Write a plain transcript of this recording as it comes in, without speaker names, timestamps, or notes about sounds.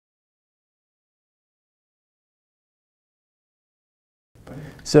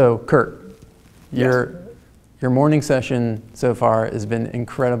So, Kurt, your morning session so far has been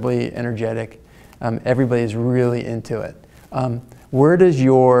incredibly energetic. Everybody's really into it. Where's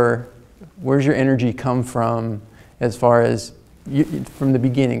your energy come from as far as from the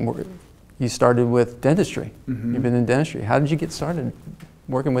beginning? You started with dentistry. Mm-hmm. You've been in dentistry. How did you get started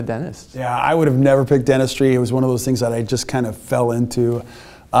working with dentists? Yeah, I would have never picked dentistry. It was one of those things that I just kind of fell into.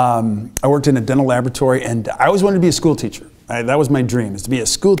 I worked in a dental laboratory, and I always wanted to be a school teacher. That was my dream, is to be a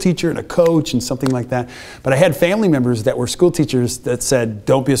school teacher and a coach and something like that. But I had family members that were school teachers that said,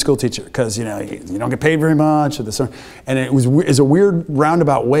 don't be a school teacher because you don't get paid very much. Or this, and it was a weird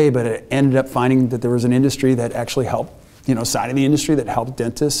roundabout way, but it ended up finding that there was an industry that actually helped, side of the industry that helped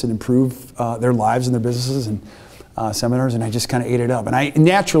dentists and improve their lives and their businesses and seminars, and I just kind of ate it up. And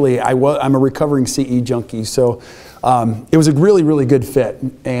I'm a recovering CE junkie, so it was a really, really good fit.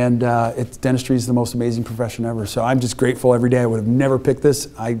 And dentistry is the most amazing profession ever. So I'm just grateful every day. I would have never picked this.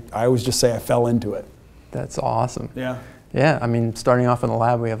 I always just say I fell into it. That's awesome. Yeah. Yeah. I mean, starting off in the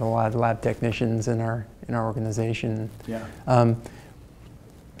lab, we have a lot of lab technicians in our organization. Yeah.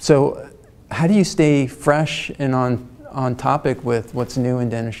 So, how do you stay fresh and on topic with what's new in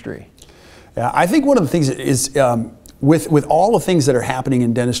dentistry? Yeah, I think one of the things is with all the things that are happening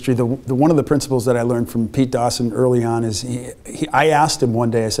in dentistry, one of the principles that I learned from Pete Dawson early on is I asked him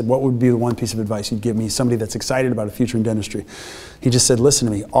one day, I said, what would be the one piece of advice you'd give me, somebody that's excited about a future in dentistry? He just said, listen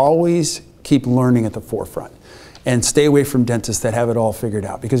to me, always keep learning at the forefront and stay away from dentists that have it all figured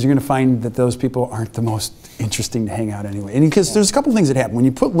out, because you're going to find that those people aren't the most interesting to hang out anyway. And because there's a couple things that happen. When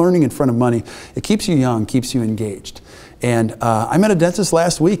you put learning in front of money, it keeps you young, keeps you engaged. And I met a dentist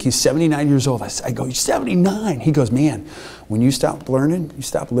last week. He's 79 years old. I go, you're 79? He goes, man, when you stop learning, you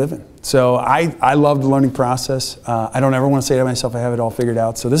stop living. So I love the learning process. I don't ever want to say to myself, I have it all figured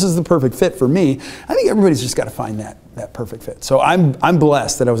out. So this is the perfect fit for me. I think everybody's just got to find that perfect fit. So I'm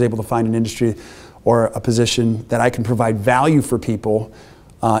blessed that I was able to find an industry or a position that I can provide value for people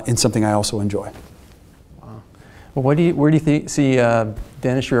in something I also enjoy. Wow. Well, where do you see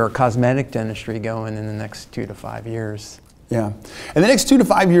dentistry or cosmetic dentistry going in the next 2 to 5 years? Yeah. In the next 2 to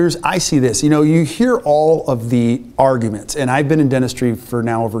 5 years, I see this. You hear all of the arguments, and I've been in dentistry for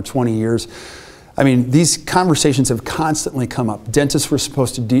now over 20 years. I mean, these conversations have constantly come up. Dentists were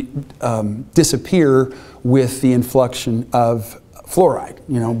supposed to disappear with the inflection of fluoride,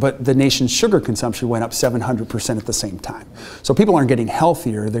 but the nation's sugar consumption went up 700% at the same time. So people aren't getting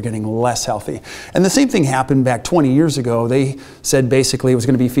healthier, they're getting less healthy. And the same thing happened back 20 years ago. They said basically it was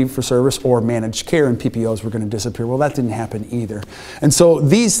going to be fee for service or managed care and PPOs were going to disappear. Well, that didn't happen either. And so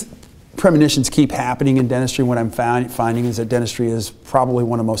these premonitions keep happening in dentistry. What I'm finding is that dentistry is probably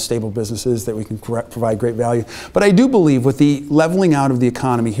one of the most stable businesses that we can provide great value. But I do believe with the leveling out of the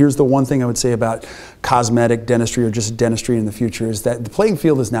economy, here's the one thing I would say about cosmetic dentistry or just dentistry in the future is that the playing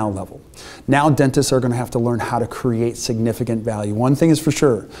field is now level. Now dentists are going to have to learn how to create significant value. One thing is for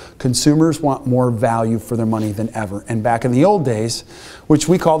sure, consumers want more value for their money than ever. And back in the old days, which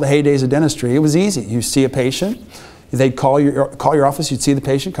we call the heydays of dentistry, it was easy. You see a patient, they'd call your office, you'd see the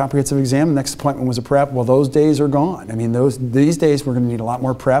patient, comprehensive exam, the next appointment was a prep. Well, those days are gone. I mean, these days we're going to need a lot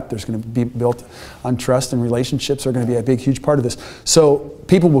more prep. There's going to be built on trust, and relationships are going to be a big, huge part of this. So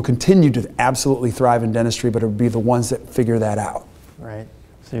people will continue to absolutely thrive in dentistry, but it'll be the ones that figure that out. Right.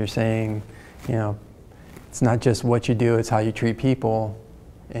 So you're saying, it's not just what you do, it's how you treat people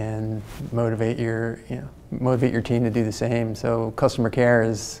and motivate your team to do the same. So customer care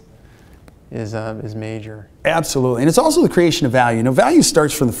is major. Absolutely, and it's also the creation of value. Value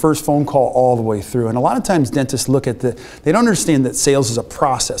starts from the first phone call all the way through, and a lot of times dentists look at they don't understand that sales is a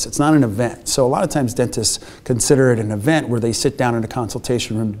process, it's not an event. So a lot of times dentists consider it an event where they sit down in a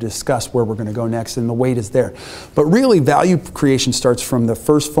consultation room to discuss where we're going to go next, and the wait is there. But really, value creation starts from the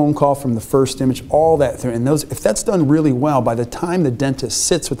first phone call, from the first image, all that through, and if that's done really well, by the time the dentist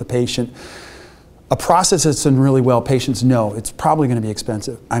sits with the patient, a process that's done really well, patients know it's probably going to be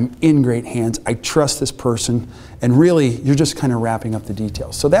expensive. I'm in great hands. I trust this person. And really, you're just kind of wrapping up the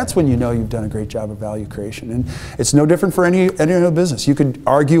details. So that's when you know you've done a great job of value creation. And it's no different for any other business. You could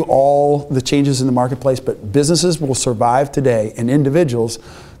argue all the changes in the marketplace, but businesses will survive today, and individuals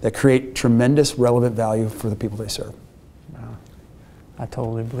that create tremendous relevant value for the people they serve. Wow. I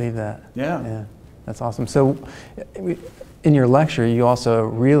totally believe that. Yeah. That's awesome. So in your lecture, you also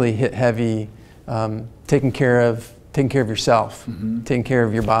really hit heavy taking care of yourself, mm-hmm. taking care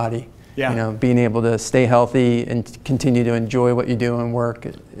of your body. Yeah. Being able to stay healthy and continue to enjoy what you do in work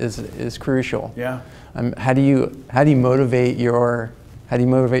is crucial. Yeah. How do you motivate your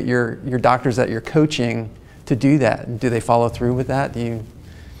doctors that you're coaching to do that? And do they follow through with that? Do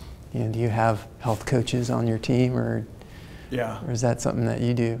you have health coaches on your team, or Yeah. Or is that something that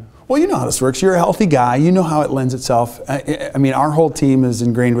you do? Well, you know how this works. You're a healthy guy. You know how it lends itself. I mean, our whole team is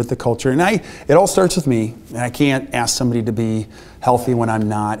ingrained with the culture. And it all starts with me. And I can't ask somebody to be healthy when I'm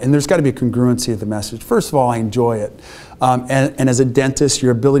not. And there's got to be a congruency of the message. First of all, I enjoy it. And as a dentist,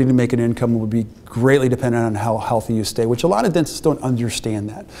 your ability to make an income would be greatly dependent on how healthy you stay, which a lot of dentists don't understand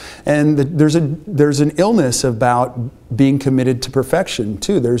that. And there's an illness about being committed to perfection,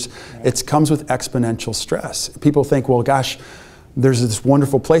 too. It comes with exponential stress. People think, well, gosh, there's this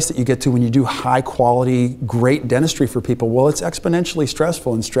wonderful place that you get to when you do high quality, great dentistry for people. Well, it's exponentially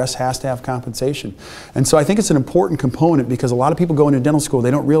stressful, and stress has to have compensation. And so I think it's an important component, because a lot of people go into dental school,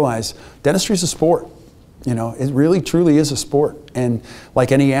 they don't realize dentistry is a sport. You know, it really truly is a sport. And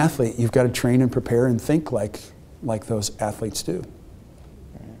like any athlete, you've got to train and prepare and think like those athletes do.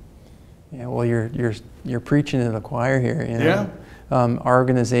 Yeah, well, you're preaching to the choir here. You know? Yeah. Our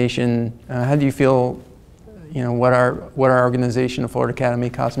organization, how do you feel, you know, what our organization, the Florida Academy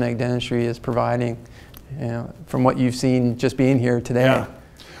of Cosmetic Dentistry, is providing, you know, from what you've seen just being here today? Yeah.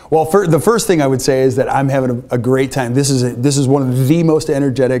 Well, the first thing I would say is that I'm having a great time. This is one of the most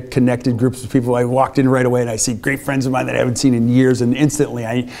energetic, connected groups of people. I walked in right away and I see great friends of mine that I haven't seen in years, and instantly,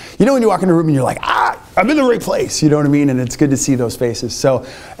 you know when you walk in a room and you're like, I'm in the right place, you know what I mean? And it's good to see those faces. So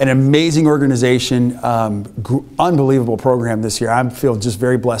an amazing organization, unbelievable program this year. I feel just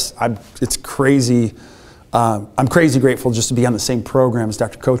very blessed. It's crazy. I'm crazy grateful just to be on the same program as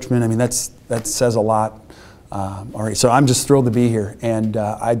Dr. Coachman. I mean, that says a lot. All right, so I'm just thrilled to be here, and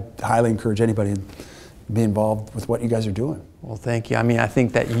I highly encourage anybody to be involved with what you guys are doing. Well, thank you. I mean, I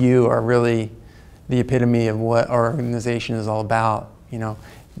think that you are really the epitome of what our organization is all about. You know,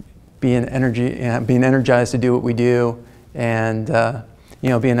 being energized to do what we do, and you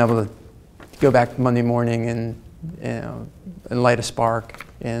know, being able to go back Monday morning and, you know, and light a spark.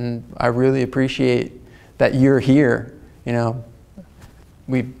 And I really appreciate that you're here. You know,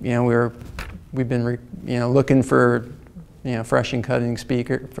 we've been looking for, you know, fresh and cutting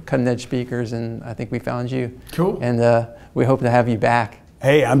edge speakers, and I think we found you. Cool. And we hope to have you back.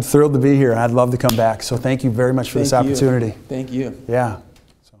 Hey, I'm thrilled to be here. I'd love to come back. So thank you very much for this opportunity. Thank you. Yeah.